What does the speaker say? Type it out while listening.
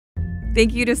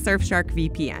Thank you to Surfshark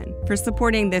VPN for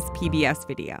supporting this PBS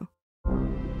video.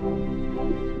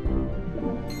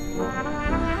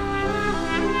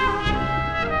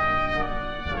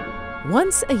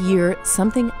 Once a year,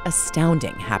 something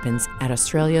astounding happens at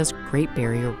Australia's Great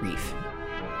Barrier Reef.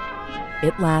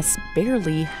 It lasts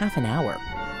barely half an hour.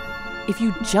 If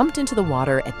you jumped into the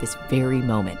water at this very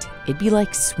moment, it'd be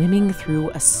like swimming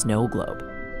through a snow globe,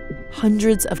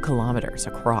 hundreds of kilometers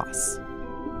across.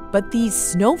 But these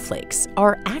snowflakes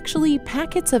are actually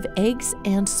packets of eggs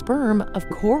and sperm of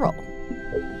coral.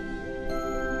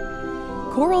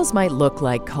 Corals might look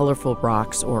like colorful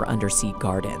rocks or undersea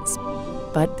gardens,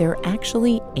 but they're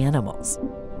actually animals.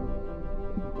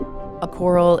 A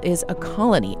coral is a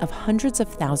colony of hundreds of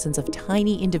thousands of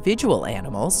tiny individual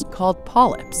animals called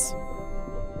polyps.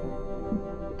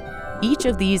 Each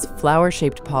of these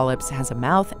flower-shaped polyps has a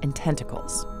mouth and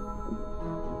tentacles.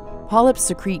 Polyps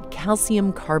secrete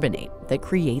calcium carbonate that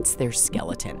creates their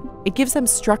skeleton. It gives them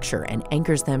structure and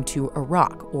anchors them to a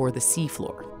rock or the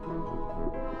seafloor.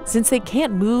 Since they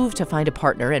can't move to find a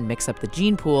partner and mix up the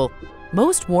gene pool,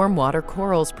 most warm water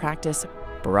corals practice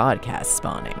broadcast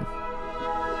spawning.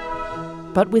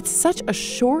 But with such a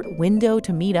short window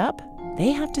to meet up,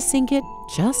 they have to sync it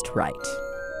just right.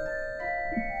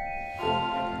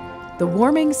 The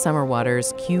warming summer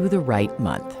waters cue the right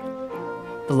month.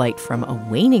 The light from a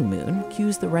waning moon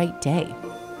cues the right day.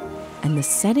 And the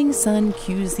setting sun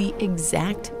cues the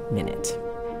exact minute.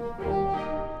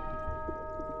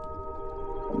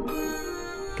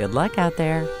 Good luck out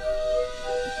there.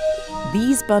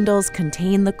 These bundles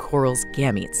contain the coral's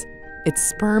gametes. It's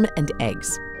sperm and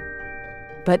eggs.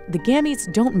 But the gametes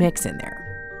don't mix in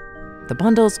there. The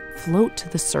bundles float to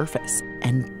the surface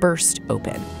and burst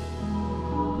open.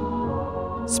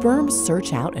 Sperm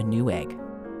search out a new egg.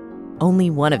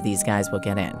 Only one of these guys will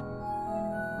get in.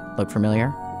 Look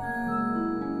familiar?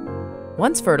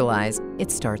 Once fertilized,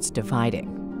 it starts dividing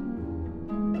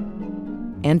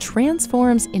and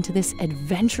transforms into this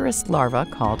adventurous larva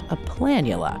called a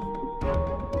planula.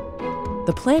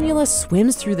 The planula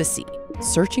swims through the sea,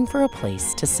 searching for a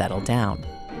place to settle down.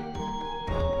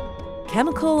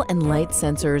 Chemical and light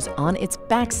sensors on its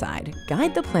backside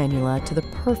guide the planula to the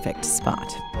perfect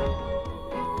spot.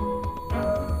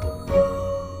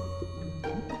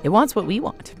 It wants what we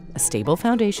want: a stable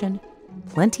foundation,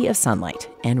 plenty of sunlight,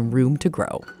 and room to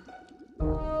grow.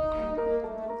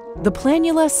 The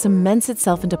planula cements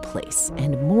itself into place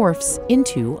and morphs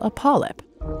into a polyp.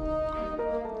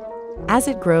 As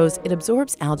it grows, it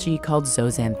absorbs algae called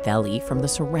zooxanthellae from the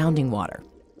surrounding water.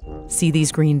 See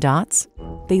these green dots?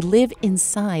 They live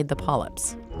inside the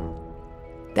polyps.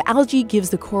 The algae gives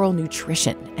the coral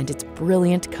nutrition and its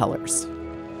brilliant colors.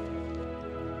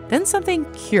 Then something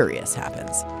curious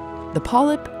happens. The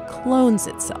polyp clones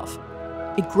itself.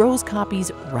 It grows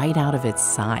copies right out of its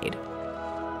side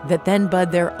that then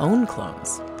bud their own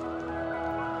clones.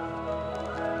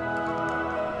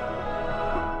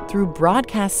 Through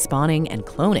broadcast spawning and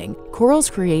cloning, corals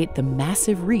create the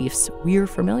massive reefs we're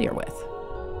familiar with.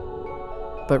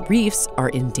 But reefs are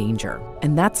in danger,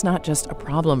 and that's not just a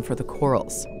problem for the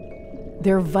corals.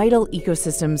 They're vital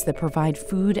ecosystems that provide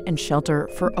food and shelter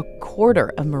for a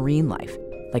quarter of marine life,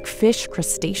 like fish,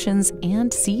 crustaceans,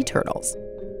 and sea turtles.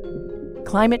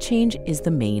 Climate change is the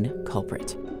main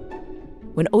culprit.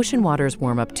 When ocean waters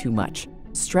warm up too much,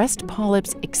 stressed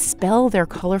polyps expel their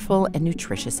colorful and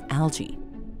nutritious algae.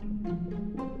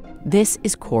 This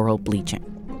is coral bleaching.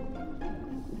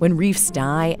 When reefs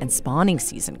die and spawning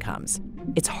season comes,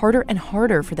 it's harder and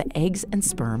harder for the eggs and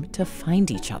sperm to find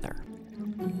each other.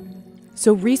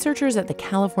 So researchers at the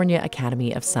California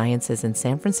Academy of Sciences in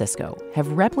San Francisco have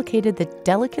replicated the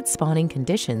delicate spawning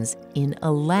conditions in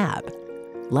a lab.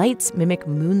 Lights mimic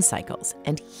moon cycles,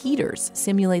 and heaters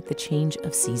simulate the change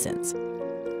of seasons.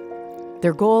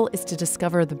 Their goal is to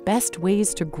discover the best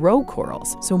ways to grow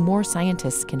corals so more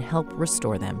scientists can help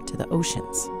restore them to the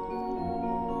oceans.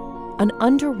 An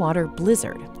underwater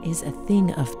blizzard is a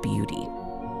thing of beauty.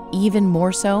 Even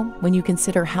more so when you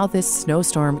consider how this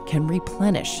snowstorm can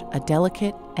replenish a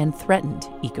delicate and threatened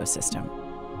ecosystem.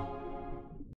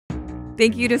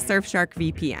 Thank you to Surfshark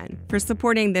VPN for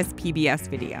supporting this PBS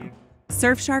video.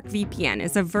 Surfshark VPN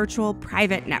is a virtual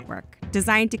private network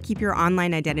designed to keep your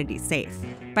online identity safe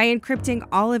by encrypting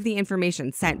all of the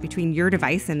information sent between your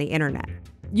device and the internet.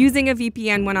 Using a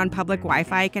VPN when on public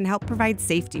Wi-Fi can help provide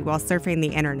safety while surfing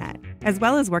the internet, as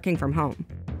well as working from home.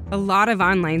 A lot of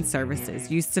online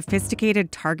services use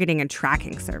sophisticated targeting and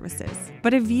tracking services,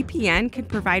 but a VPN can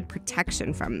provide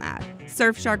protection from that.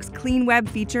 Surfshark's Clean Web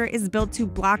feature is built to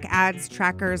block ads,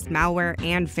 trackers, malware,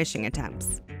 and phishing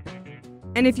attempts.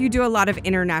 And if you do a lot of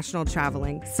international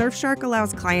traveling, Surfshark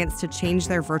allows clients to change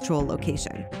their virtual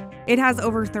location. It has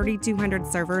over 3,200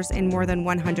 servers in more than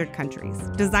 100 countries,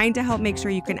 designed to help make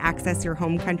sure you can access your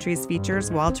home country's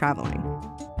features while traveling.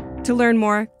 To learn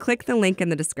more, click the link in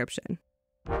the description.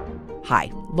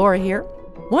 Hi, Laura here.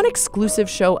 Want exclusive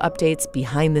show updates,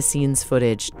 behind-the-scenes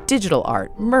footage, digital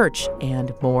art, merch,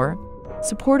 and more?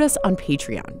 Support us on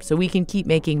Patreon so we can keep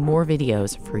making more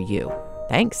videos for you.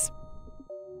 Thanks.